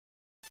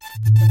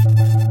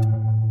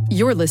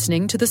You're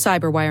listening to the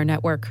Cyberwire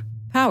Network,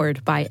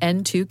 powered by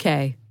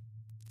N2K.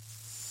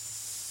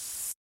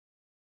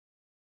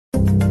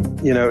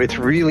 You know, it's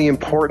really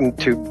important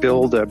to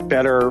build a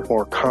better,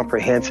 more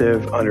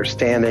comprehensive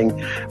understanding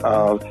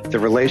of the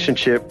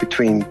relationship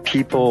between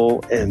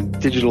people and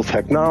digital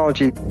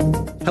technology.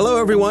 Hello,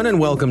 everyone, and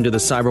welcome to the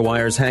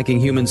CyberWire's Hacking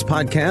Humans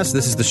podcast.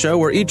 This is the show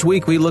where each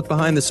week we look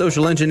behind the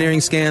social engineering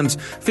scams,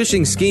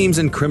 phishing schemes,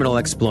 and criminal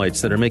exploits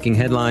that are making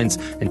headlines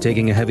and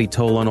taking a heavy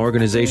toll on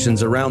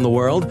organizations around the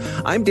world.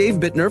 I'm Dave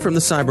Bittner from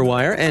the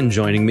CyberWire, and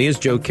joining me is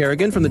Joe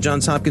Kerrigan from the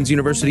Johns Hopkins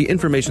University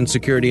Information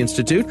Security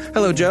Institute.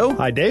 Hello, Joe.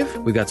 Hi, Dave.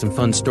 We've got some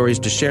fun stories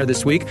to share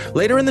this week.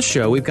 Later in the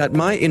show, we've got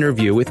my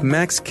interview with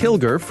Max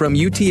Kilger from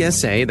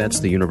UTSA, that's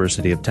the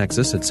University of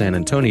Texas at San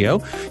Antonio.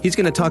 He's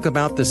going to talk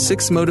about the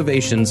 6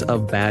 motivations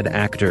of bad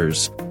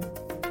actors.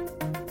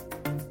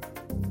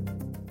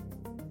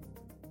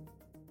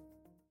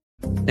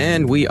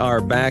 And we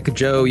are back.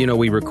 Joe, you know,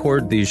 we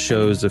record these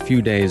shows a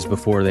few days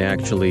before they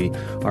actually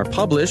are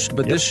published,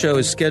 but this show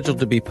is scheduled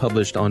to be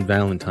published on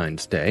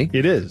Valentine's Day.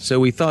 It is. So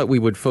we thought we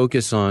would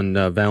focus on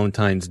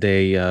Valentine's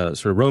Day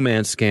sort of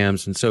romance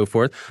scams and so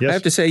forth. Yes. I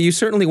have to say, you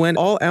certainly went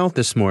all out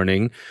this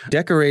morning,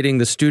 decorating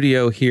the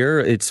studio here.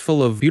 It's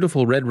full of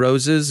beautiful red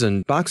roses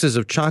and boxes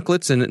of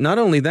chocolates. And not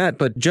only that,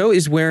 but Joe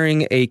is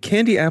wearing a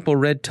candy apple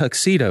red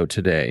tuxedo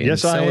today.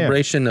 Yes, I am. In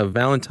celebration of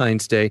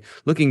Valentine's Day,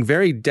 looking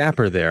very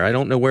dapper there. I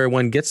don't know where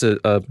one gets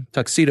a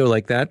tuxedo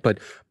like that, but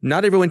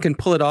not everyone can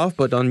pull it off,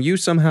 but on you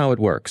somehow it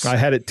works. I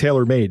had it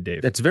tailor-made,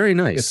 Dave. That's very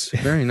nice.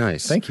 Very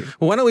nice. Thank you.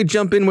 Well, why don't we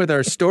jump in with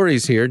our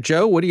stories here?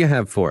 Joe, what do you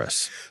have for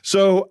us?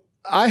 So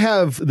I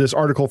have this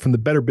article from the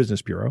Better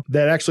Business Bureau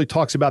that actually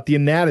talks about the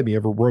anatomy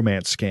of a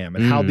romance scam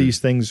and how these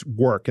things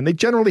work. And they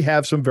generally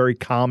have some very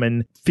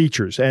common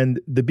features. And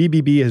the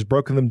BBB has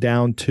broken them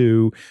down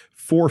to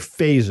 4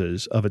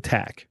 phases of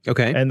attack.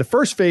 Okay. And the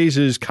first phase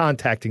is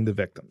contacting the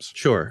victims.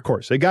 Sure. Of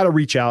course, they got to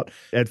reach out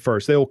at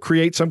first. They will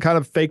create some kind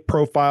of fake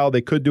profile.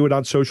 They could do it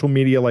on social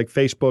media like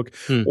Facebook,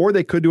 or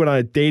they could do it on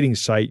a dating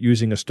site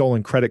using a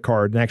stolen credit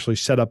card and actually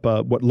set up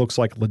what looks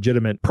like a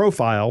legitimate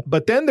profile.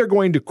 But then they're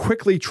going to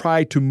quickly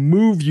try to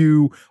move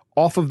you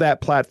off of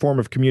that platform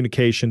of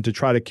communication to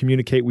try to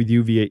communicate with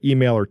you via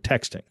email or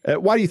texting.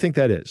 Why do you think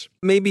that is?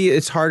 Maybe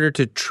it's harder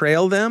to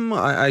trail them.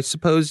 I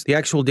suppose the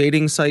actual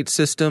dating site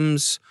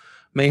systems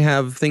may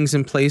have things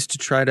in place to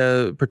try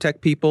to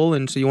protect people,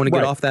 and so you want to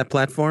get off that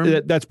platform?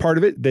 That's part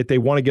of it, that they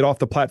want to get off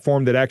the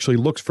platform that actually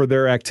looks for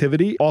their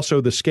activity.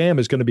 Also, the scam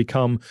is going to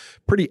become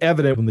pretty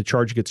evident when the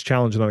charge gets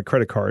challenged on a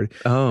credit card.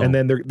 Oh. And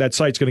then that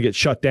site's going to get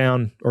shut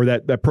down, or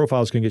that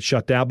profile is going to get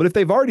shut down. But if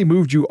they've already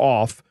moved you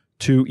off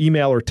to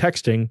email or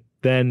texting,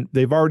 then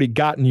they've already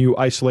gotten you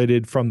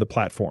isolated from the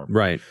platform.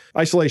 Right.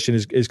 Isolation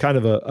is kind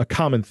of a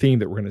common theme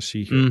that we're going to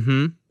see here.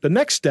 Mm-hmm. The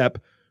next step,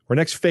 or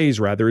next phase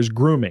rather, is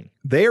grooming.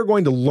 They are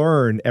going to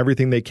learn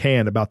everything they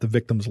can about the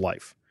victim's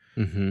life.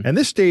 Mm-hmm. And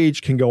this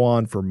stage can go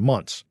on for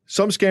months.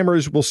 Some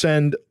scammers will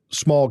send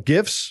small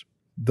gifts.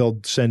 They'll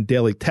send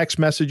daily text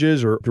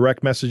messages or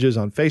direct messages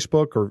on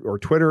Facebook or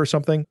Twitter or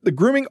something. The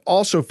grooming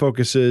also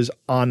focuses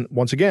on,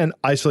 once again,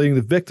 isolating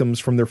the victims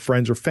from their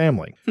friends or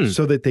family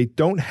so that they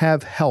don't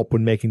have help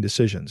when making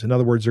decisions. In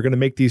other words, they're going to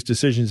make these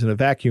decisions in a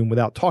vacuum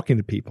without talking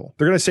to people.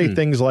 They're going to say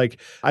things like,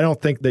 I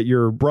don't think that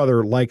your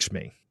brother likes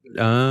me.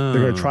 Oh.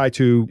 They're going to try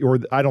to, or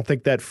I don't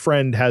think that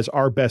friend has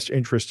our best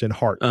interest in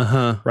heart.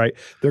 Right?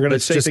 They're going to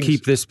say just things,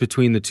 keep this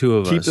between the two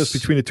of us. Keep this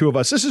between the two of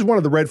us. This is one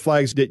of the red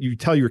flags that you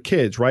tell your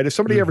kids, right? If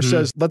somebody ever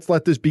says, let's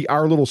let this be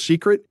our little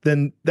secret,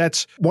 then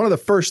that's one of the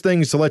first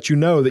things to let you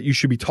know that you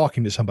should be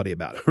talking to somebody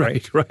about it.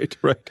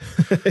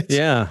 Right.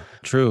 Yeah,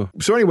 true.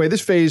 So anyway, this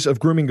phase of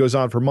grooming goes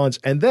on for months.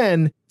 And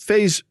then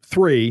phase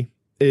 3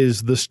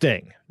 is the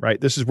sting,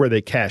 right? This is where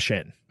they cash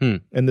in.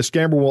 And the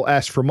scammer will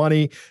ask for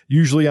money,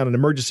 usually on an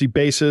emergency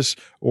basis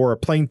or a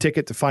plane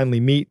ticket to finally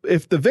meet.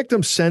 If the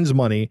victim sends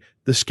money,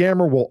 the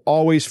scammer will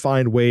always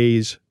find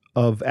ways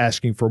of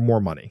asking for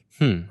more money,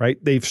 right?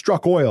 They've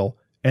struck oil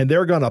and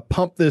they're going to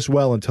pump this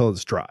well until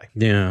it's dry.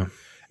 Yeah.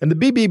 And the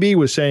BBB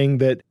was saying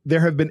that there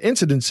have been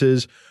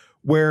incidences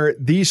where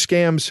these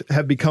scams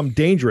have become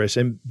dangerous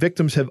and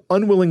victims have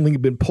unwillingly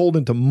been pulled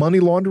into money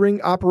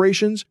laundering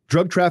operations,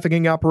 drug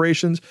trafficking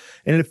operations,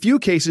 and in a few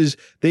cases,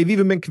 they've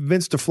even been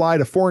convinced to fly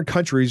to foreign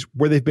countries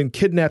where they've been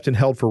kidnapped and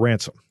held for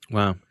ransom.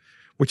 Wow.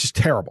 Which is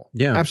terrible.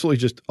 Yeah. Absolutely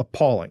just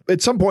appalling.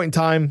 At some point in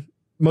time,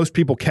 most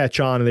people catch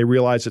on and they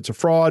realize it's a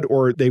fraud,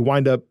 or they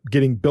wind up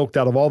getting bilked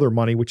out of all their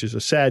money, which is a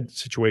sad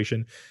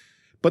situation.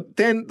 But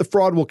then the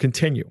fraud will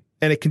continue.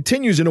 And it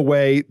continues in a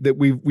way that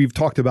we've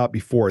talked about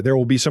before. There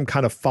will be some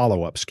kind of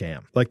follow-up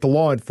scam, like the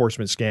law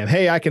enforcement scam.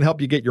 Hey, I can help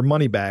you get your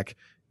money back.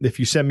 If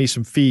you send me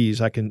some fees,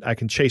 I can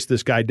chase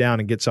this guy down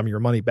and get some of your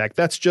money back.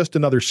 That's just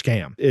another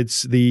scam.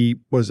 It's the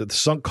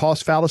sunk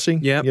cost fallacy?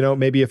 Yeah. You know,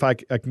 maybe if I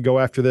can go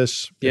after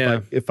this,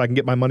 if I can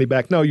get my money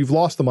back. No, you've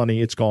lost the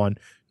money. It's gone.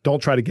 Don't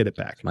try to get it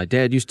back. My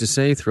dad used to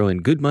say, throw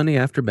in good money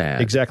after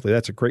bad. Exactly.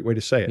 That's a great way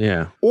to say it.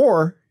 Yeah.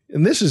 Or,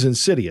 and this is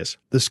insidious,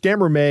 the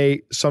scammer may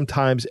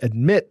sometimes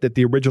admit that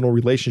the original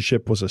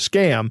relationship was a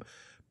scam,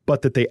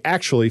 but that they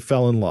actually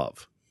fell in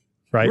love.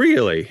 Right?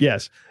 Really?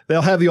 Yes.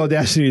 They'll have the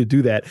audacity to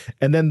do that.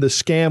 And then the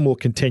scam will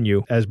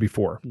continue as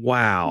before.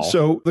 Wow.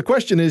 So the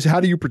question is, how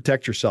do you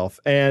protect yourself?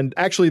 And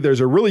actually, there's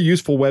a really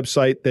useful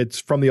website that's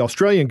from the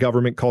Australian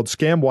government called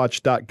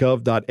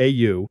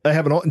scamwatch.gov.au. They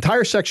have an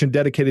entire section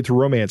dedicated to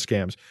romance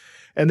scams.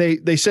 And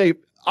they say,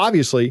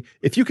 obviously,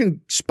 if you can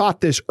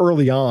spot this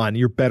early on,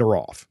 you're better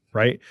off.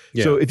 Right?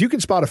 Yeah. So if you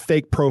can spot a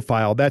fake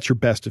profile, that's your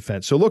best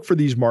defense. So look for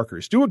these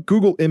markers. Do a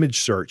Google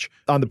image search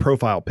on the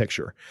profile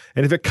picture.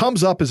 And if it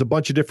comes up as a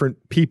bunch of different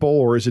people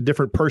or as a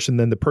different person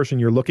than the person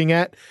you're looking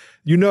at,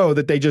 you know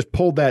that they just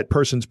pulled that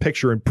person's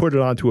picture and put it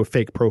onto a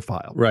fake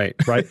profile. Right.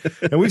 Right.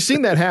 And we've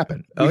seen that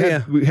happen.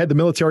 We had the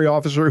military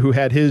officer who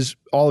had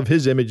all of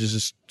his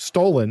images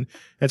stolen,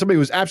 and somebody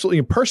was absolutely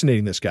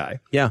impersonating this guy.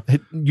 Yeah.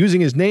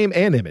 Using his name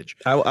and image.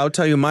 I'll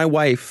tell you, my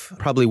wife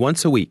probably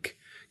once a week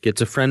gets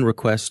a friend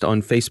request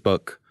on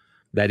Facebook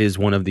that is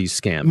one of these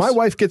scams. My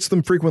wife gets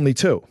them frequently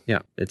too. Yeah.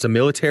 It's a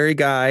military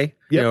guy,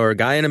 or a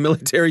guy in a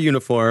military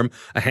uniform,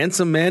 a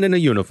handsome man in a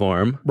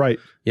uniform. Right.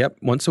 Yep.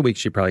 Once a week,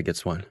 she probably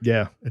gets one.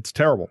 Yeah. It's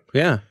terrible.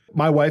 Yeah.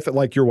 My wife,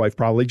 like your wife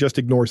probably, just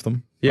ignores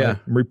them. Yeah.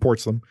 And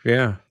reports them.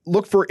 Yeah.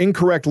 Look for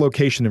incorrect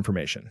location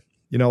information.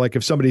 You know, like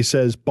if somebody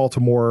says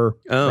Baltimore,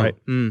 right?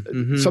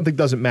 Something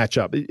doesn't match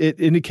up. It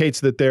indicates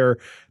that they're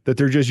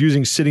just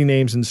using city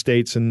names and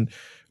states,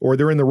 or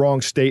they're in the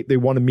wrong state. They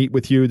want to meet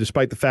with you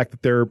despite the fact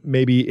that they're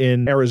maybe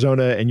in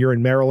Arizona and you're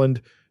in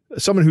Maryland.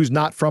 Someone who's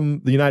not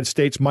from the United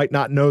States might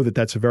not know that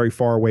that's a very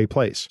far away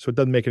place. So it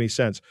doesn't make any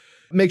sense.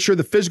 Make sure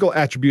the physical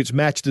attributes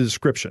match the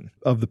description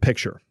of the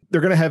picture.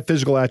 They're going to have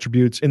physical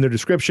attributes in their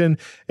description.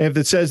 And if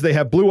it says they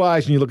have blue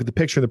eyes and you look at the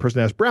picture and the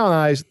person has brown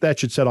eyes, that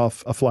should set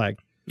off a flag.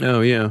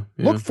 Oh, yeah.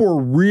 Look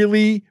for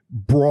really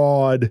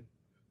broad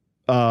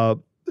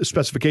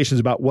specifications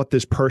about what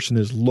this person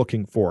is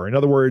looking for. In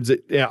other words,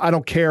 I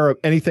don't care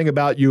anything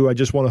about you. I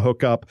just want to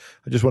hook up.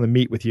 I just want to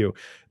meet with you.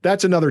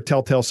 That's another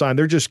telltale sign.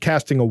 They're just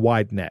casting a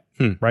wide net,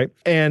 right?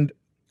 And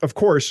of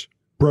course,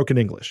 broken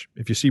English.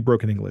 If you see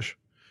broken English.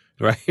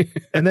 Right.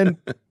 And then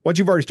once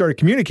you've already started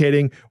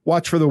communicating,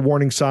 watch for the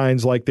warning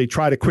signs like they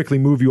try to quickly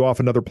move you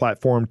off another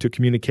platform to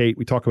communicate.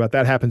 We talk about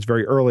that happens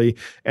very early.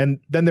 And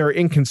then there are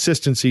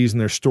inconsistencies in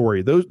their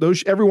story.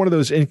 Those every one of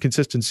those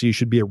inconsistencies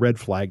should be a red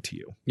flag to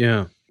you.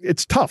 Yeah.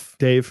 It's tough,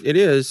 Dave. It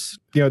is.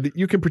 You know,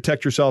 you can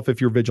protect yourself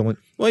if you're vigilant.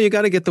 Well, you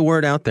got to get the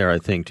word out there, I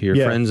think, to your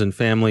friends and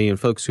family and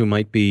folks who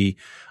might be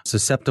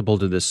susceptible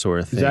to this sort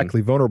of thing.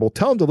 Exactly. Vulnerable.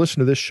 Tell them to listen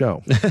to this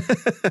show.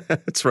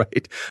 That's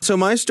right. So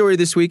my story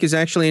this week is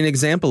actually an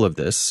example of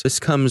this. This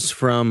comes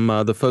from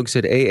the folks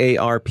at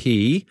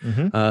AARP,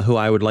 who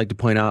I would like to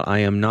point out I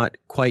am not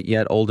quite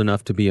yet old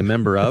enough to be a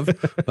member of,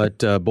 but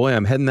boy,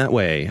 I'm heading that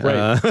way.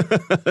 Right.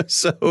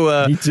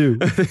 Me too.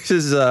 This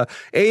is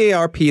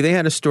AARP. They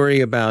had a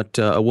story about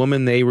a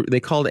woman they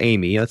called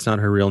Amy. That's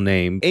not her real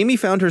name. Amy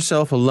found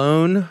herself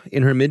alone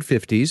in her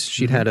mid-50s.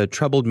 She'd had a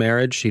troubled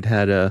marriage. She'd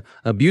had an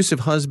abusive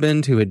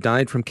husband who had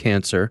died from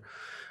cancer.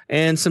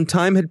 And some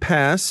time had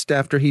passed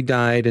after he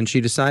died, and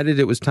she decided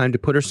it was time to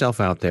put herself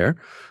out there.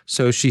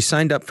 So she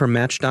signed up for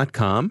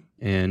Match.com,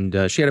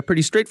 and she had a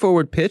pretty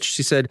straightforward pitch.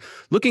 She said,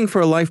 looking for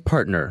a life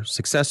partner,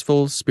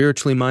 successful,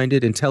 spiritually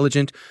minded,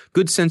 intelligent,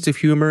 good sense of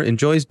humor,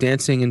 enjoys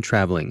dancing and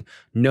traveling.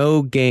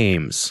 No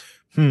games.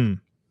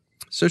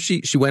 So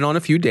she went on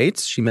a few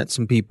dates. She met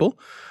some people.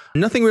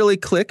 Nothing really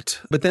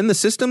clicked, but then the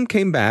system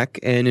came back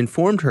and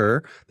informed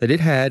her that it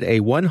had a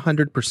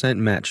 100%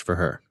 match for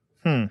her.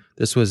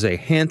 This was a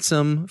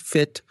handsome,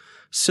 fit,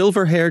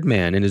 silver-haired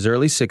man in his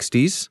early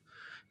 60s.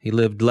 He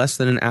lived less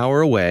than an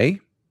hour away,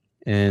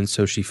 and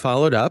so she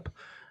followed up,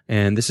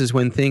 and this is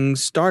when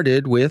things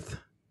started with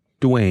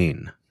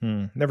Dwayne.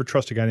 Never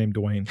trust a guy named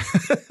Dwayne.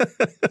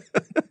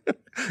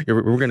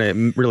 We're going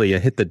to really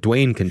hit the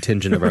Dwayne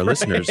contingent of our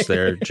listeners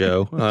there,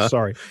 Joe.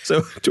 Sorry.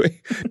 So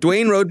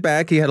Dwayne wrote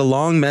back. He had a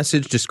long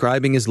message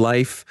describing his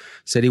life,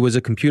 said he was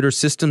a computer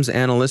systems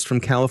analyst from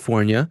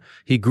California.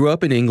 He grew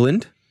up in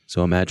England.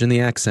 So imagine the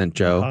accent,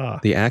 Joe,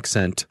 the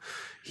accent.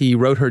 He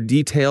wrote her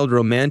detailed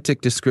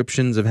romantic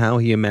descriptions of how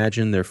he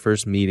imagined their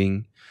first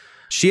meeting.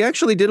 She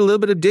actually did a little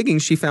bit of digging.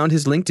 She found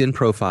his LinkedIn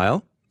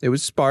profile. It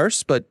was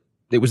sparse, but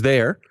it was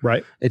there.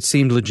 Right. It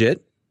seemed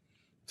legit.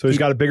 So he's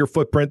got a bigger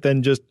footprint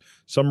than just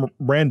some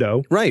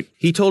rando. Right.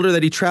 He told her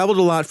that he traveled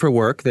a lot for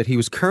work, that he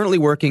was currently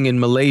working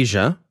in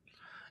Malaysia.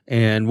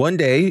 And one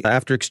day,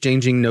 after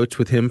exchanging notes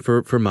with him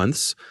for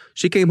months,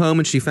 she came home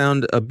and she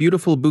found a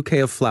beautiful bouquet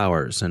of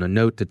flowers and a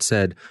note that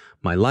said,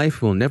 "My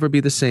life will never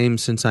be the same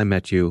since I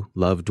met you.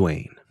 Love,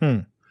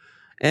 Dwayne."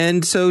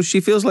 And so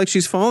she feels like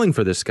she's falling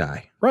for this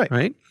guy.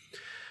 Right?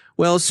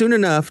 Well, soon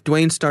enough,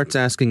 Dwayne starts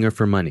asking her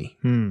for money.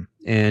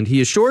 And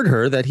he assured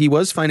her that he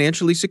was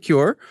financially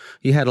secure.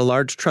 He had a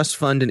large trust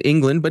fund in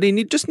England, but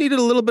he just needed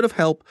a little bit of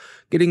help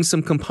getting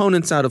some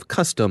components out of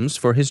customs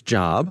for his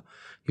job.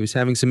 He was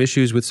having some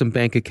issues with some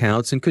bank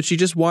accounts, and could she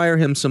just wire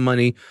him some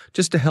money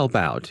just to help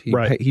out?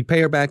 He'd pay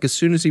her back as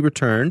soon as he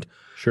returned.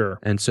 Sure.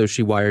 And so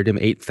she wired him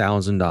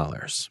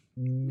 $8,000.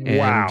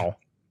 Wow.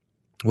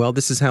 Well,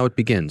 this is how it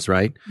begins,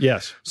 right?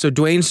 Yes. So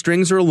Dwayne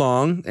strings her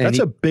along. And That's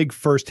a big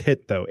first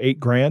hit, though.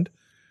 $8,000.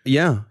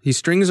 Yeah. He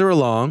strings her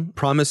along,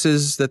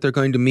 promises that they're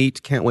going to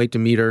meet, can't wait to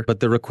meet her. But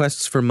the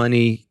requests for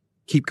money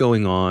keep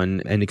going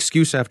on, and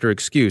excuse after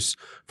excuse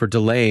for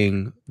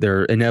delaying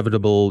their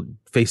inevitable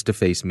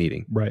face-to-face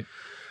meeting. Right.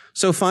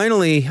 So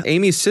finally,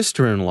 Amy's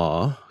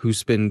sister-in-law,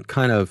 who's been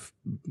kind of,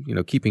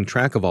 keeping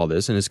track of all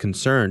this and is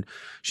concerned,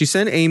 she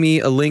sent Amy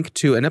a link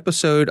to an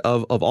episode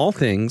of all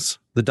things,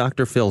 The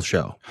Dr. Phil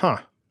Show. Huh.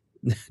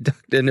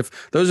 And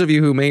if those of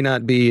you who may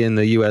not be in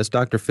the U.S.,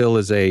 Dr. Phil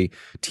is a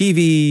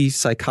TV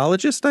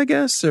psychologist, I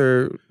guess,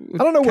 or I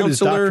don't know what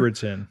his counselor.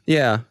 doctorate's in.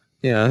 Yeah.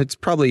 It's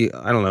probably,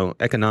 I don't know,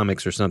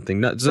 economics or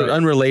something. It's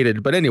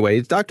unrelated. But anyway,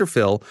 it's Dr.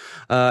 Phil.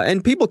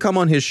 And people come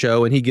on his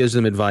show and he gives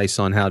them advice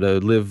on how to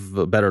live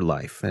a better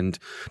life. And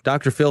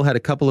Dr. Phil had a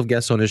couple of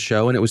guests on his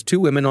show, and it was two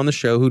women on the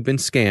show who'd been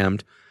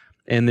scammed,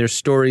 and their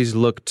stories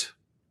looked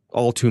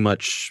all too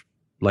much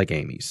like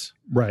Amy's.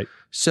 Right.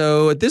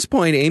 So at this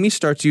point, Amy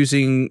starts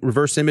using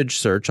reverse image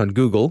search on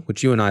Google,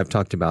 which you and I have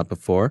talked about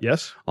before.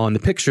 Yes. On the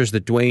pictures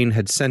that Dwayne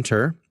had sent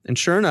her. And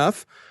sure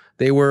enough,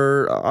 they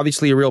were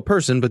obviously a real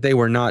person, but they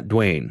were not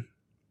Dwayne.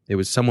 It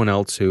was someone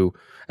else who,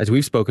 as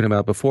we've spoken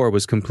about before,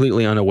 was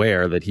completely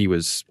unaware that he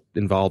was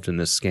involved in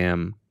this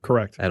scam.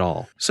 Correct. At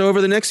all. So over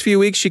the next few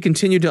weeks, she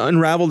continued to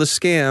unravel the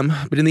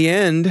scam, but in the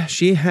end,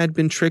 she had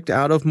been tricked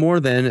out of more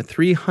than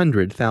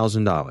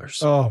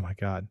 $300,000. Oh, my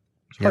God.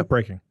 It's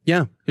heartbreaking.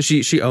 Yeah.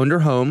 She owned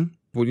her home.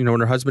 When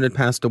her husband had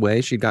passed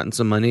away, she'd gotten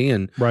some money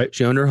and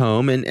she owned her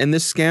home. And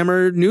this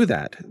scammer knew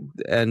that.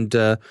 And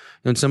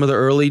in some of the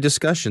early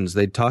discussions,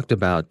 they talked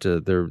about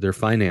their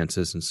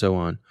finances and so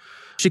on.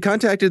 She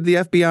contacted the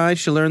FBI.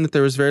 She learned that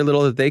there was very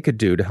little that they could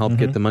do to help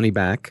get the money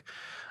back.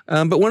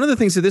 But one of the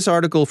things that this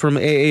article from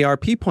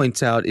AARP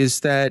points out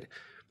is that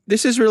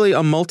this is really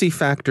a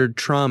multifactored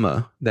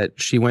trauma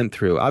that she went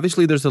through.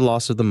 Obviously, there's the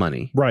loss of the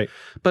money. Right.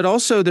 But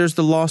also there's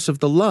the loss of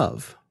the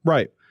love.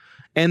 Right.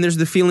 And there's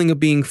the feeling of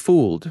being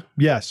fooled.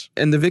 Yes.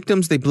 And the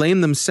victims, they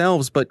blame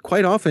themselves, but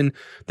quite often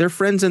their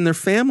friends and their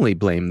family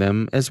blame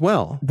them as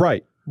well.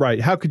 Right.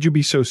 Right. How could you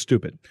be so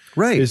stupid?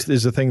 Right. Is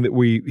the thing that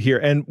we hear.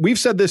 And we've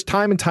said this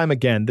time and time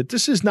again, that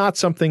this is not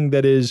something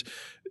that is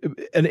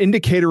an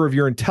indicator of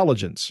your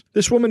intelligence.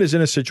 This woman is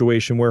in a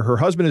situation where her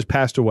husband has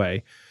passed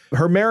away.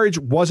 Her marriage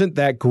wasn't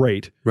that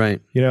great.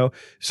 Right.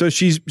 So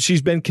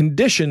she's been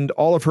conditioned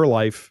all of her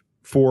life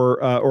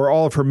or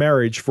all of her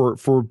marriage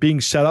for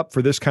being set up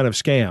for this kind of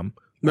scam.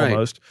 Right.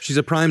 Almost. She's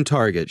a prime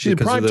target. She's a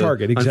prime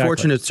target, exactly.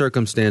 Unfortunate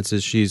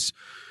circumstances she's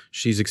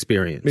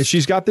experienced. I mean,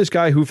 she's got this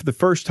guy who for the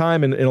first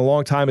time in a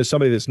long time is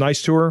somebody that's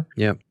nice to her.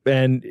 Yeah.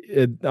 And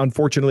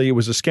unfortunately, it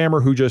was a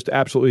scammer who just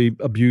absolutely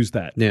abused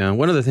that. Yeah.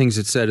 One of the things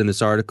it said in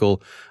this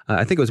article,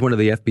 I think it was one of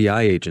the FBI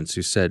agents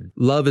who said,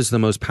 love is the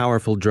most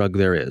powerful drug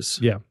there is.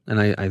 Yeah.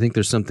 And I think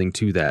there's something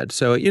to that.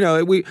 So,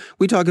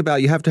 we talk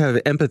about you have to have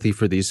empathy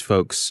for these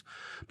folks.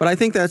 But I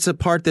think that's a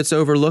part that's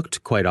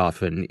overlooked quite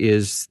often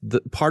is the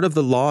part of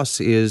the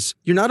loss is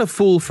you're not a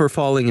fool for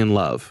falling in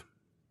love.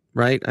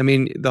 Right? I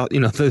mean,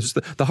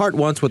 the heart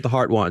wants what the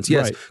heart wants.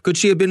 Yes. Right. Could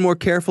she have been more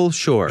careful?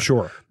 Sure.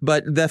 Sure.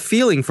 But the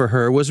feeling for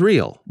her was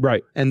real.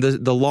 Right. And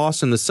the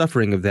loss and the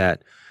suffering of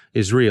that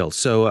is real.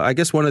 So I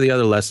guess one of the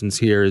other lessons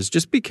here is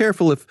just be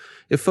careful if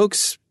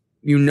folks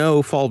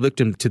fall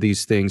victim to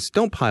these things,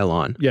 don't pile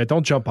on. Yeah,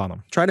 don't jump on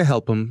them. Try to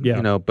help them,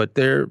 but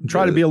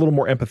try to be a little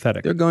more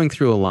empathetic. They're going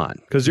through a lot.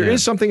 Because there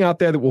is something out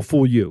there that will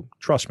fool you.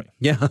 Trust me.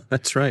 Yeah,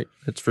 that's right.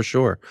 That's for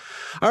sure.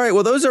 All right,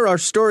 well, those are our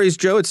stories,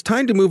 Joe. It's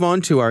time to move on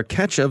to our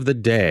catch of the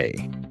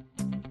day.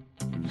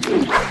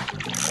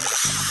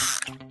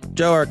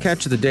 Joe, our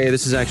catch of the day,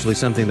 this is actually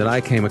something that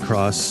I came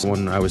across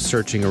when I was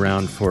searching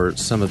around for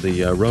some of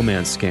the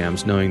romance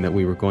scams, knowing that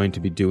we were going to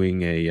be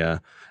doing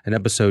an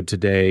episode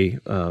today,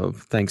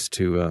 thanks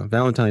to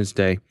Valentine's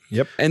Day.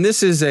 Yep. And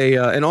this is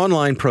an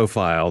online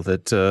profile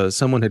that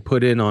someone had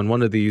put in on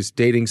one of these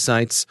dating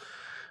sites.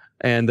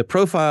 And the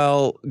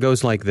profile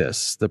goes like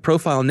this. The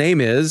profile name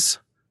is,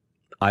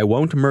 I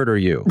Won't Murder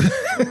You.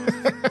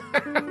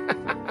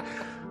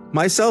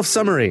 My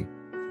self-summary.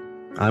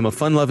 I'm a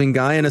fun-loving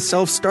guy and a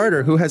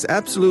self-starter who has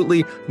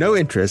absolutely no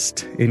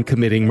interest in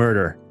committing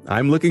murder.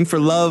 I'm looking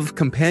for love,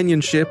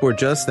 companionship, or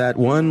just that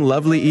one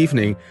lovely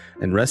evening.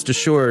 And rest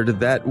assured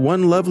that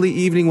one lovely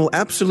evening will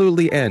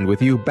absolutely end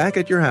with you back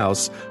at your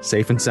house,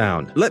 safe and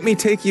sound. Let me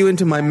take you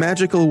into my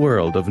magical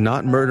world of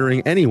not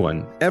murdering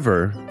anyone,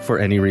 ever, for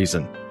any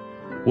reason.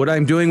 What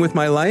I'm doing with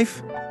my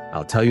life?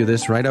 I'll tell you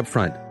this right up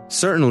front.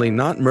 Certainly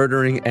not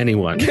murdering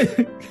anyone.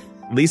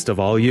 Least of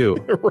all you.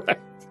 Right.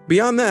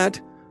 Beyond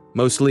that,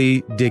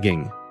 mostly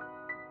digging.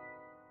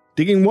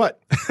 Digging what?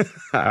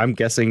 I'm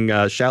guessing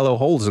shallow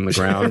holes in the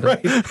ground.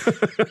 Right.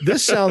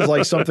 This sounds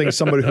like something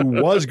somebody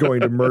who was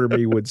going to murder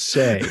me would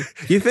say.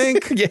 You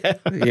think? Yeah.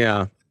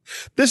 Yeah.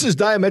 This is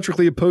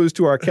diametrically opposed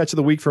to our catch of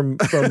the week from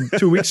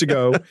 2 weeks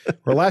ago,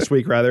 or last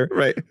week rather,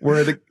 right?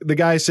 Where the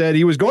guy said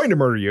he was going to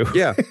murder you.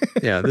 Yeah.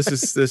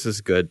 This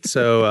is good.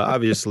 So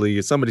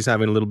obviously somebody's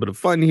having a little bit of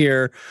fun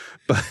here,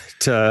 but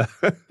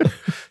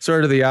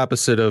sort of the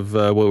opposite of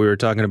what we were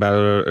talking about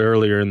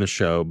earlier in the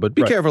show. But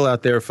be careful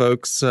out there,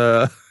 folks.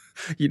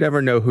 You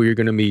never know who you're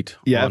going to meet.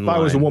 Yeah, online. If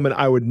I was a woman,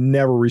 I would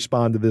never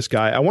respond to this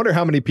guy. I wonder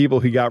how many people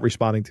he got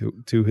responding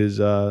to his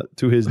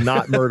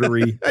not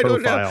murdery I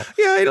don't profile. know.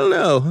 Yeah, I don't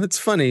know. It's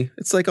funny.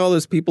 It's like all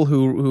those people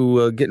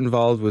who get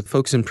involved with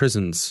folks in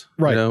prisons.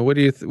 Right. You know, what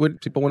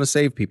people want to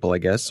save people, I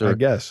guess, or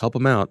help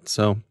them out.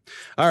 So,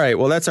 all right.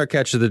 Well, that's our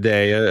catch of the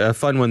day. A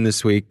fun one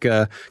this week.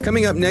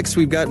 Coming up next,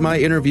 we've got my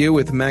interview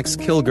with Max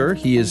Kilger.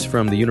 He is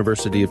from the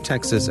University of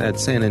Texas at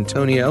San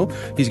Antonio.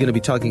 He's going to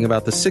be talking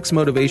about the 6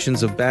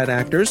 motivations of bad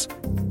actors.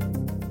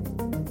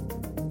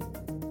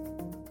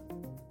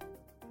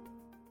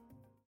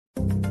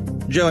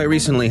 Joe, I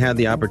recently had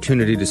the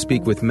opportunity to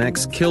speak with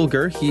Max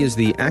Kilger. He is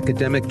the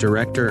Academic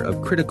Director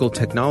of Critical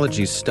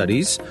Technology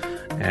Studies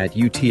at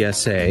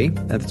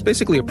UTSA. That's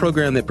basically a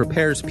program that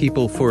prepares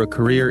people for a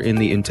career in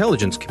the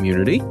intelligence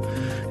community.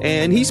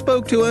 And he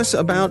spoke to us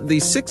about the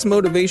 6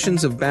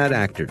 motivations of bad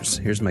actors.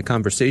 Here's my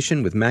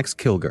conversation with Max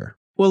Kilger.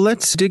 Well,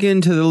 let's dig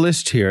into the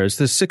list here. It's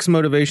the 6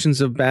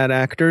 motivations of bad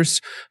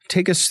actors.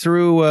 Take us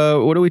through,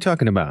 what are we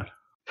talking about?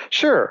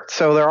 Sure.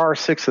 So there are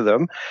 6 of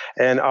them,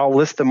 and I'll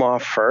list them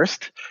off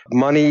first.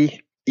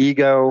 Money,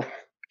 ego,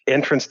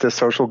 entrance to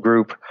social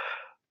group,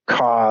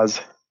 cause,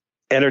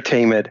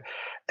 entertainment,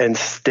 and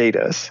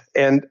status.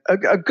 And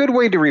a good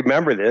way to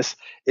remember this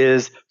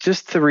is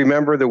just to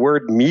remember the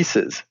word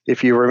Mises.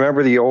 If you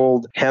remember the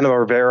old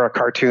Hanna-Barbera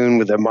cartoon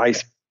with the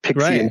mice,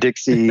 Pixie and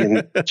Dixie,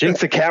 and Jinx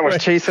the cat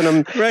was chasing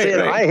them,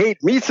 saying, I hate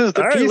Mises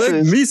to pieces. I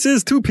like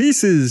Mises to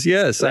pieces.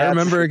 Yes, I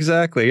remember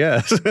exactly.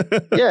 Yes.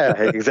 Yeah,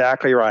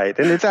 exactly right.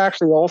 And it's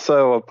actually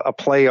also a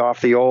play off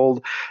the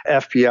old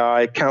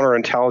FBI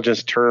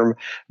counterintelligence term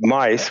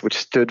MICE, which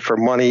stood for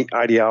money,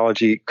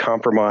 ideology,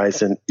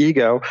 compromise, and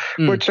ego,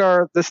 which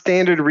are the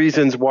standard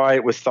reasons why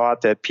it was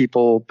thought that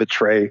people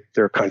betray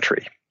their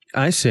country.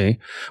 I see.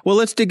 Well,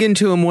 let's dig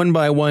into them one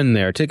by one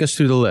there. Take us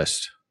through the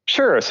list.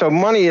 Sure. So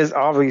money is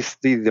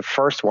obviously the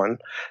first one,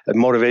 the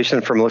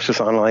motivation for malicious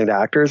online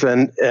actors.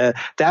 And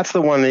that's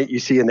the one that you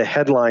see in the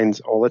headlines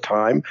all the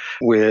time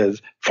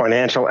with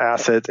financial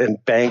assets and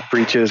bank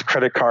breaches,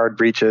 credit card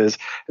breaches,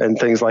 and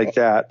things like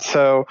that.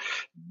 So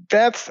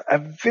that's a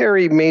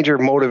very major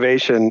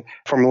motivation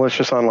for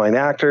malicious online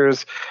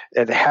actors.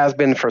 It has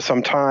been for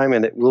some time,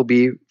 and it will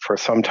be for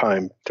some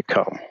time to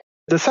come.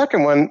 The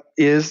second one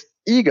is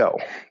ego.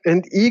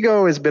 And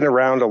ego has been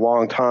around a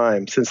long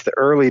time, since the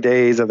early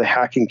days of the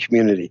hacking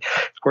community,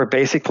 where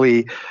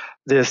basically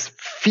this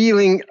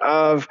feeling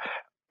of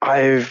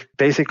I've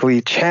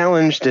basically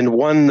challenged and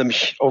won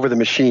over the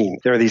machine.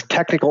 There are these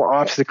technical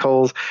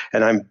obstacles,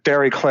 and I'm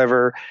very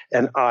clever,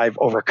 and I've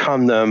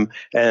overcome them.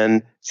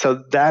 And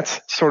so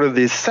that's sort of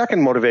the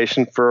second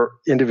motivation for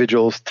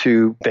individuals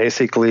to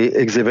basically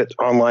exhibit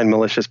online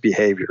malicious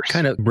behaviors.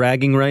 Kind of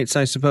bragging rights,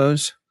 I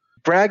suppose.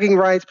 Bragging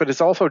rights, but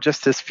it's also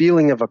just this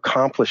feeling of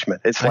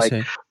accomplishment. It's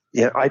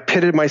I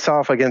pitted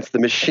myself against the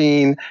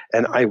machine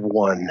and I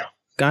won.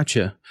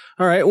 Gotcha.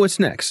 All right. What's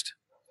next?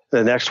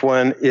 The next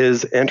one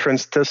is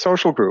entrance to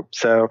social groups.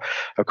 So,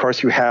 of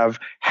course, you have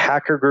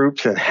hacker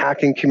groups and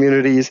hacking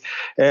communities,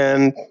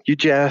 and you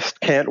just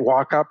can't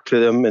walk up to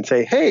them and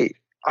say, hey,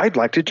 I'd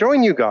like to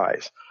join you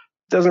guys.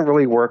 Doesn't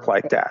really work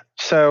like that.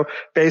 So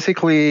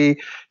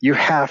basically, you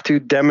have to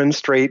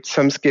demonstrate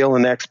some skill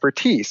and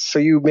expertise. So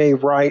you may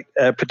write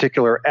a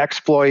particular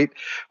exploit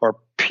or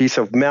piece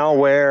of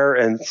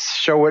malware and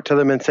show it to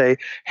them and say,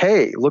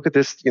 hey, look at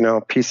this,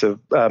 piece of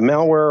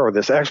malware or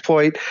this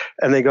exploit.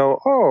 And they go,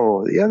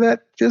 oh, yeah,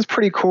 that is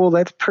pretty cool.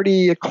 That's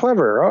pretty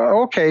clever.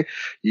 Oh, okay.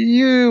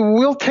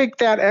 We'll take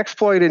that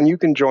exploit and you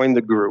can join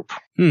the group.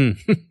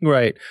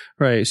 Right.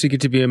 So you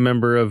get to be a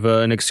member of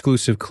an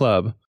exclusive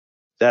club.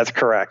 That's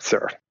correct,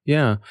 sir.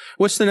 Yeah.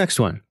 What's the next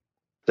one?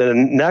 The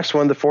next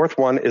one, the fourth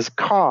one, is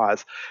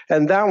cause.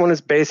 And that one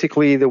is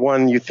basically the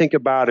one you think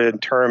about it in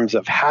terms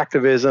of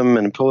hacktivism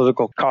and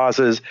political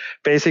causes,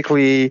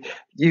 basically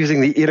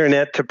using the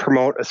internet to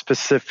promote a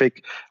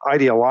specific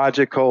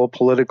ideological,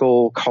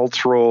 political,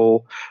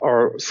 cultural,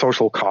 or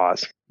social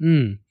cause.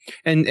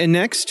 And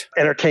next?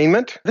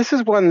 Entertainment. This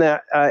is one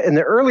that in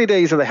the early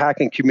days of the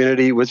hacking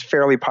community was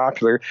fairly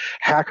popular.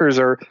 Hackers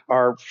are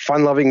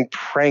fun-loving,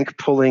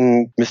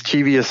 prank-pulling,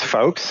 mischievous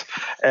folks.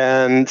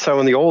 And so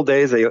in the old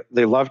days,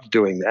 they loved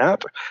doing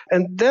that.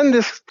 And then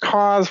this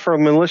cause for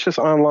malicious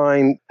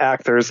online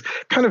actors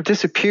kind of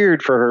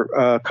disappeared for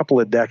a couple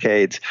of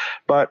decades.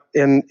 But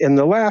in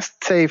the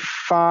last, say,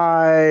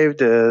 5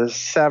 to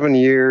 7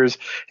 years,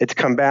 it's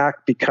come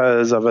back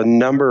because of a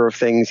number of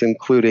things,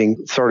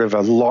 including sort of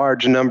a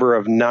large number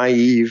of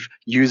naive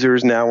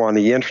users now on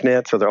the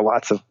internet. So there are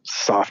lots of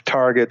soft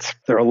targets.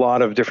 There are a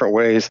lot of different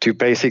ways to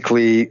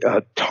basically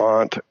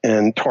taunt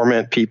and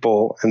torment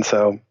people. And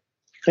so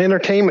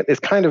entertainment has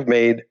kind of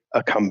made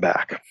a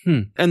comeback.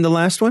 And the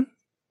last one?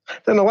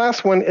 Then the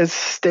last one is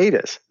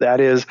status. That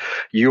is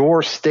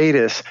your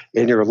status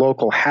in your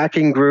local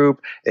hacking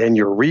group and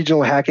your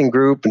regional hacking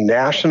group,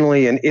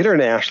 nationally and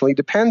internationally,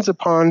 depends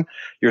upon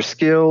your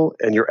skill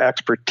and your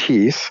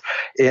expertise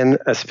in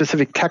a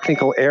specific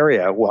technical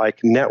area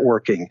like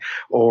networking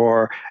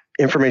or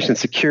information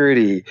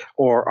security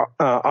or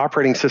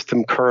operating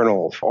system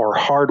kernels or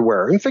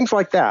hardware and things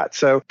like that.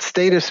 So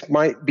status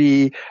might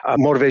be a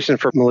motivation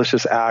for a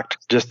malicious act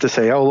just to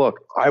say, oh, look,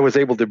 I was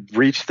able to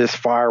breach this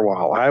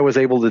firewall. I was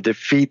able to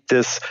defeat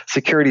this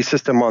security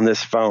system on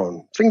this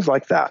phone, things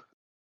like that.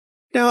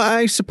 Now,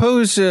 I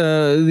suppose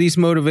these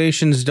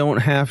motivations don't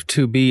have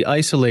to be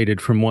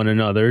isolated from one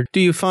another. Do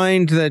you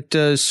find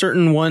that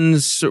certain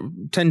ones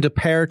tend to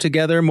pair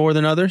together more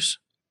than others?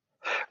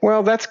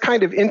 Well, that's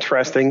kind of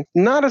interesting.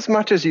 Not as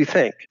much as you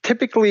think.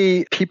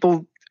 Typically,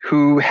 people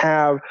who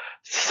have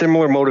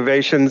similar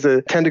motivations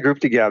tend to group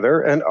together.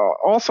 And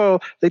also,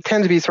 they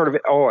tend to be sort of,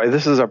 oh,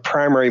 this is a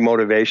primary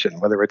motivation,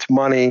 whether it's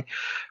money,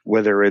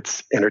 whether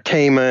it's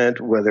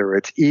entertainment, whether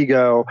it's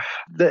ego.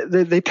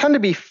 They tend to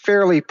be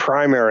fairly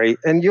primary.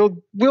 And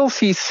we'll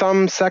see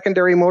some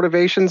secondary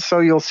motivations, so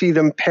you'll see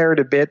them paired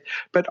a bit.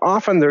 But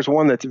often there's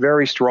one that's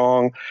very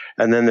strong,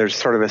 and then there's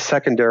sort of a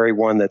secondary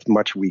one that's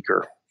much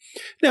weaker.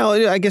 Now,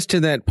 I guess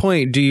to that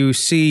point, do you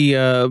see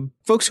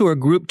folks who are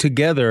grouped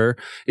together,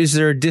 is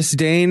there a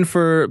disdain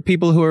for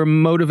people who are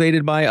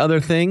motivated by other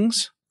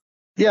things?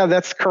 Yeah,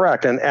 that's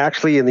correct. And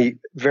actually, in the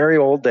very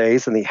old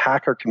days in the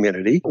hacker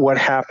community, what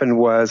happened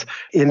was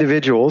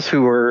individuals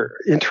who were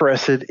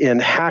interested in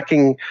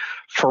hacking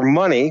for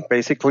money,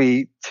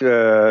 basically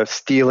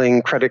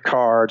stealing credit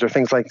cards or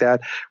things like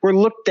that, were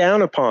looked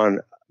down upon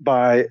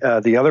by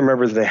the other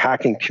members of the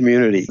hacking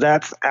community.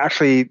 That's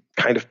actually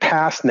kind of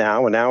past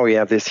now, and now we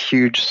have this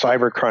huge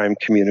cybercrime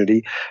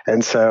community.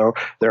 And so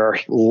there are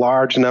a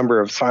large number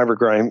of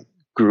cybercrime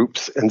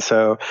groups. And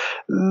so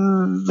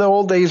the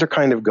old days are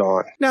kind of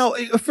gone. Now,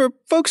 for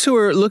folks who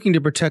are looking to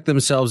protect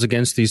themselves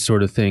against these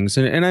sort of things,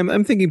 and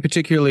I'm thinking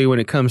particularly when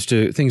it comes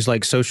to things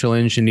like social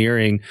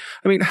engineering,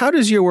 I mean, how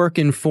does your work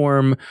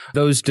inform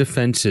those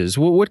defenses?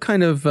 What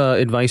kind of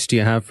advice do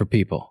you have for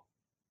people?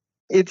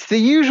 It's the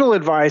usual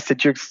advice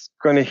that you're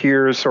going to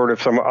hear sort of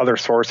from other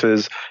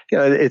sources.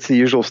 It's the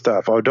usual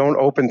stuff. Oh, don't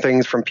open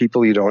things from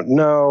people you don't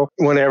know.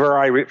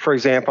 Whenever for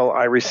example,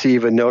 I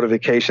receive a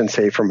notification,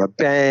 say from a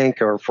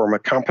bank or from a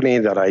company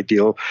that I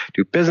do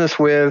business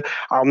with,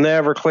 I'll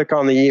never click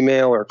on the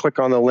email or click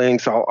on the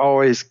links. I'll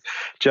always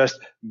just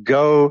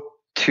go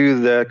to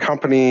the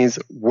company's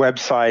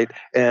website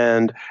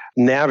and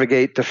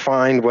navigate to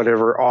find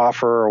whatever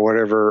offer or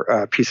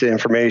whatever piece of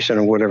information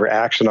or whatever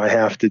action I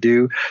have to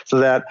do, so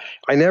that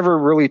I never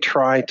really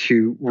try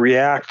to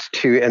react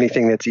to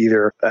anything that's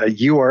either a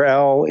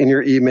URL in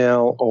your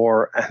email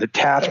or an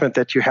attachment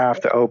that you have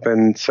to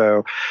open.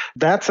 So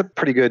that's a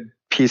pretty good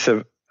piece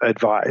of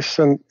advice.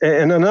 And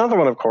another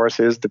one, of course,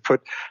 is to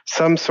put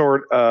some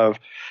sort of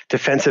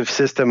defensive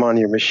system on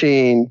your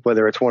machine,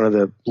 whether it's one of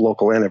the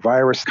local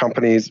antivirus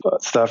companies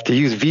stuff, to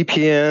use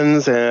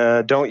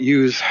VPNs, don't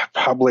use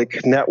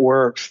public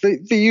networks, the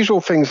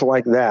usual things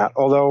like that.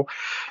 Although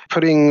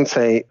putting,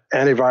 say,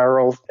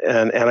 antiviral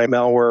and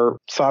anti-malware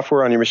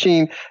software on your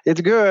machine,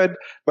 it's good,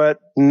 but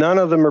none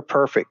of them are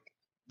perfect.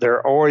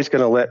 They're always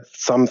going to let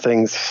some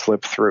things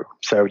slip through.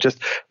 So just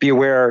be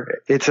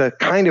aware. It's a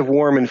kind of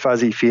warm and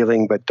fuzzy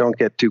feeling, but don't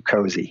get too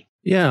cozy.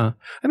 Yeah.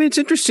 I mean, it's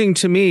interesting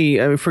to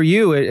me, for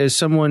you as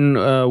someone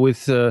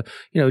with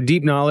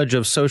deep knowledge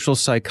of social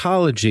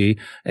psychology,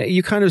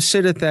 you kind of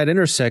sit at that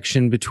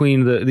intersection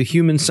between the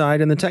human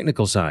side and the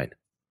technical side.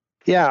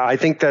 Yeah, I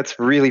think that's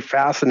really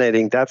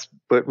fascinating. That's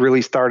what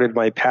really started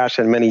my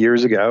passion many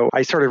years ago.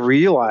 I sort of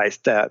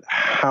realized that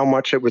how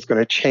much it was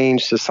going to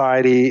change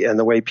society and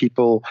the way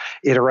people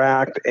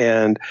interact,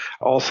 and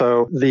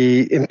also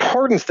the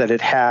importance that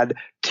it had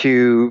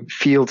to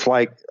fields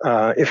like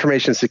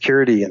information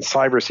security and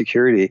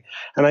cybersecurity.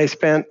 And I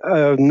spent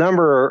a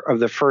number of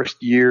the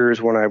first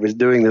years when I was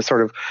doing this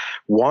sort of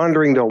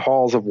wandering the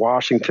halls of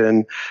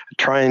Washington,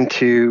 trying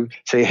to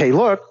say, hey,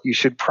 look, you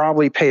should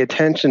probably pay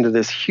attention to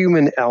this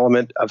human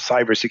element of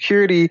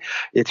cybersecurity.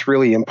 It's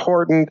really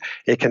important.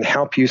 It can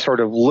help you sort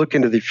of look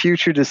into the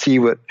future to see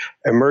what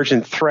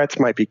emergent threats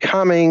might be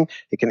coming.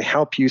 It can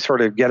help you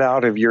sort of get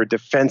out of your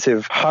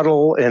defensive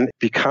huddle and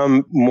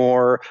become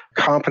more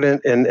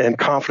competent and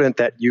confident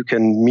that you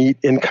can meet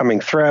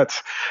incoming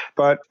threats.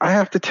 But I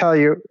have to tell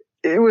you,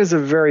 it was a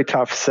very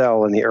tough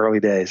sell in the early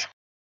days.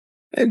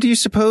 And do you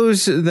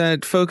suppose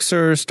that folks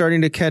are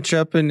starting to catch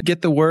up and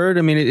get the word?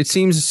 I mean, it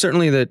seems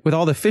certainly that with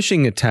all the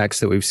phishing attacks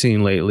that we've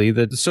seen lately,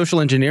 that the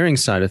social engineering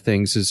side of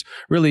things has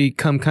really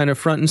come kind of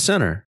front and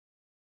center.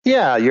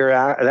 Yeah,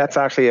 that's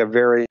actually a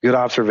very good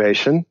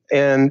observation.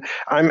 And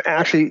I'm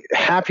actually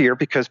happier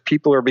because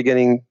people are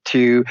beginning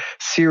to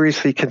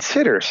seriously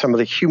consider some of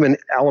the human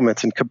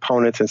elements and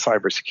components in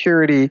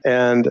cybersecurity.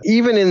 And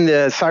even in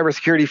the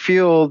cybersecurity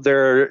field,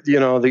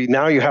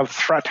 now you have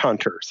threat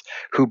hunters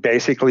who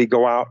basically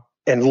go out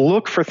and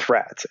look for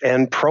threats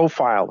and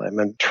profile them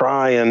and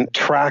try and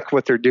track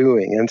what they're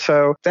doing. And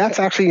so that's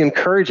actually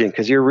encouraging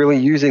because you're really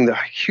using the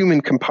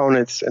human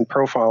components and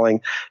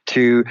profiling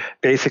to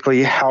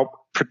basically help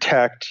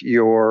protect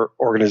your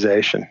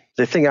organization.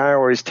 The thing I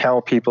always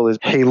tell people is,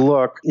 hey,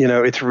 look,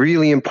 it's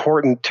really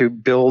important to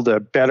build a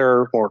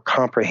better, more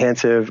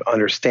comprehensive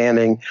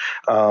understanding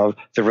of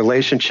the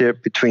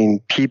relationship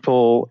between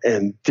people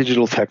and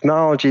digital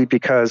technology,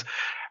 because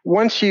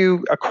once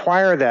you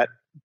acquire that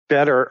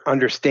better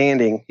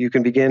understanding, you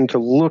can begin to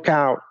look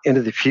out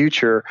into the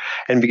future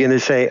and begin to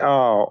say,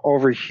 oh,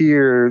 over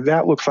here,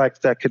 that looks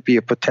like that could be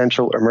a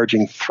potential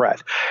emerging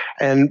threat.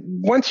 And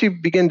once you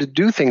begin to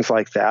do things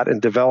like that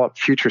and develop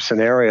future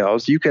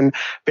scenarios, you can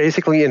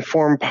basically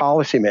inform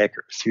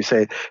policymakers. You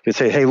say,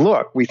 hey,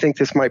 look, we think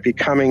this might be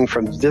coming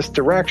from this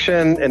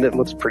direction and it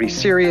looks pretty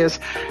serious.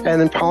 And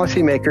then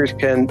policymakers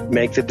can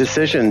make the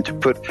decision to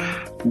put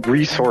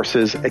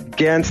resources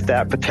against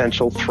that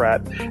potential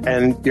threat,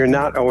 and you're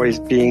not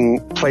always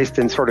being placed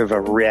in sort of a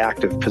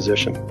reactive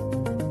position.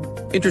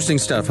 Interesting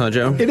stuff, huh,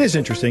 Joe? It is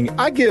interesting.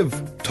 I give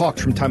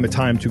talks from time to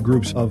time to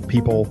groups of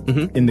people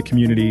in the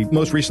community.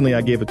 Most recently,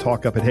 I gave a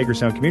talk up at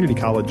Hagerstown Community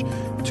College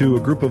to a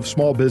group of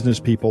small business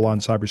people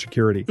on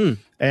cybersecurity.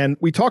 And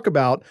we talk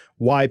about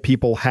why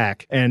people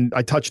hack. And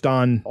I touched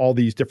on all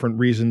these different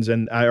reasons.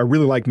 And I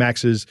really like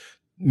Max's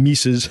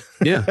Mises.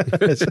 Yeah,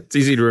 it's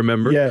easy to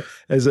remember. Yeah,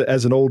 as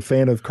an old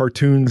fan of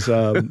cartoons,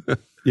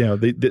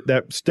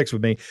 that sticks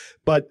with me.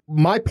 But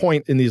my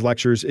point in these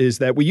lectures is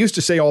that we used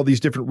to say all these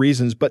different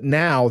reasons, but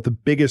now the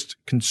biggest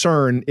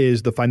concern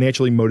is the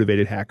financially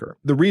motivated hacker.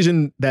 The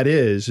reason that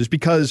is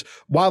because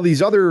while these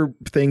other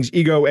things,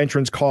 ego,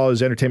 entrance,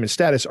 cause, entertainment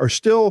status, are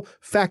still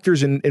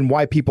factors in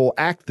why people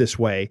act this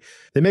way,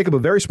 they make up a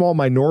very small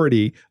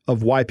minority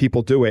of why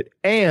people do it.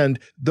 And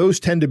those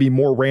tend to be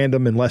more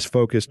random and less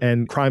focused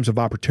and crimes of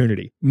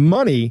opportunity.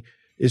 Money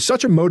is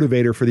such a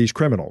motivator for these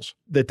criminals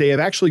that they have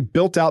actually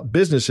built out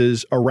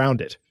businesses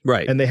around it.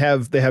 Right. And they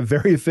have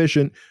very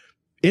efficient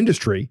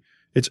industry.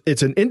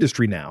 It's an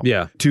industry now.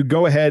 Yeah. To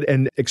go ahead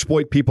and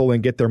exploit people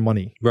and get their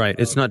money. Right.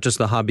 It's not just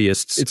the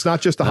hobbyists. It's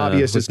not just the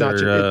hobbyists. It's not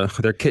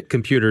their kit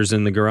computers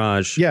in the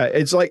garage. Yeah.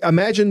 It's like,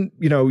 imagine,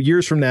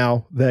 years from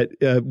now that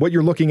what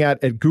you're looking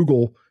at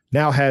Google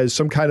now has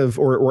some kind of,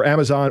 or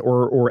Amazon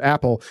or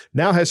Apple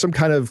now has some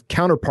kind of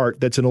counterpart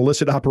that's an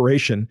illicit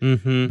operation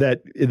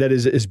that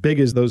is as big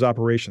as those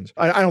operations.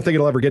 I don't think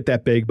it'll ever get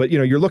that big, but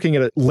you're looking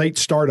at a late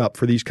startup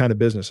for these kind of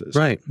businesses,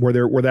 right? Where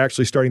they're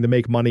actually starting to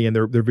make money and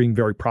they're being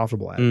very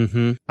profitable at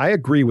it. I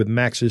agree with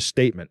Max's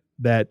statement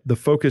that the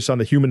focus on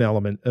the human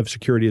element of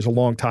security is a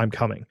long time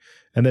coming,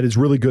 and that it's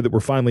really good that we're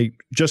finally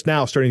just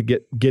now starting to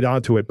get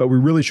onto it, but we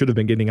really should have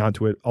been getting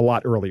onto it a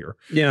lot earlier.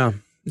 Yeah.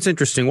 It's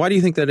interesting. Why do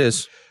you think that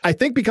is? I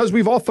think because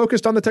we've all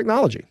focused on the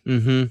technology.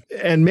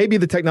 And maybe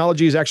the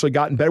technology has actually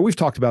gotten better. We've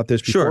talked about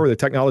this before. Sure. The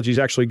technology has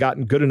actually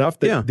gotten good enough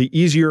that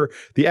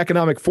the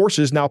economic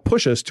forces now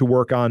push us to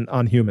work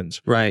on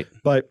humans. Right.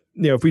 But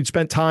if we'd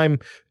spent time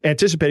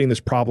anticipating this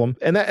problem,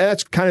 and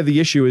that's kind of the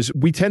issue, is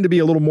we tend to be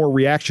a little more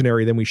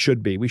reactionary than we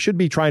should be. We should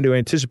be trying to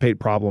anticipate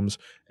problems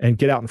and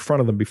get out in front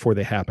of them before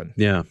they happen.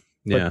 Yeah.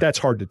 But that's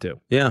hard to do.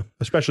 Yeah.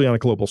 Especially on a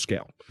global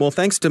scale. Well,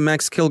 thanks to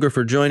Max Kilger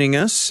for joining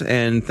us,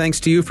 and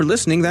thanks to you for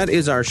listening. That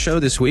is our show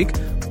this week.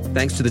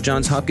 Thanks to the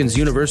Johns Hopkins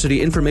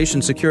University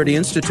Information Security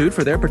Institute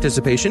for their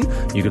participation.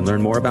 You can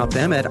learn more about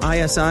them at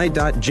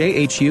isi.jhu.edu.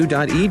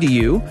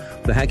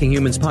 The Hacking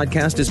Humans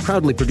podcast is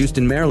proudly produced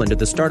in Maryland at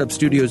the startup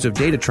studios of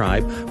Data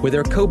Tribe, where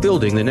they're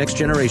co-building the next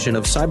generation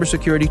of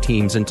cybersecurity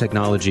teams and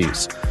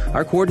technologies.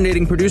 Our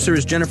coordinating producer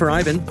is Jennifer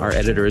Ivan. Our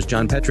editor is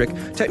John Petrick.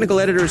 Technical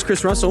editor is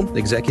Chris Russell.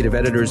 Executive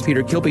editor is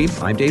Peter Kilby.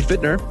 I'm Dave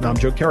Bittner. And I'm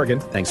Joe Kerrigan.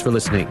 Thanks for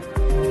listening.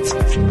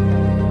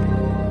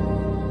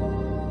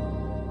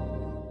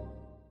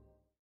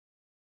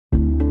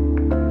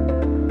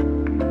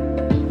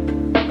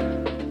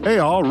 Hey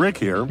all, Rick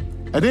here.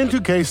 At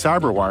N2K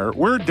CyberWire,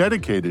 we're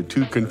dedicated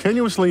to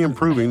continuously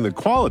improving the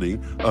quality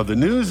of the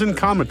news and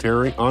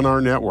commentary on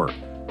our network.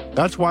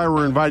 That's why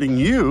we're inviting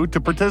you to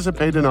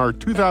participate in our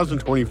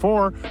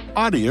 2024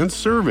 audience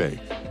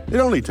survey. It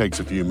only takes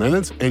a few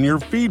minutes, and your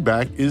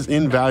feedback is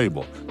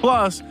invaluable.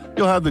 Plus,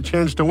 you'll have the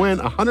chance to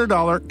win a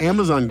 $100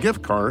 Amazon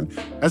gift card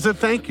as a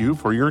thank you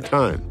for your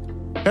time.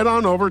 Head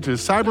on over to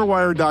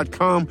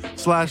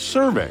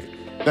cyberwire.com/survey.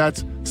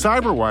 That's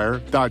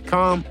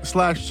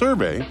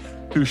cyberwire.com/survey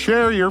to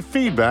share your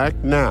feedback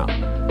now.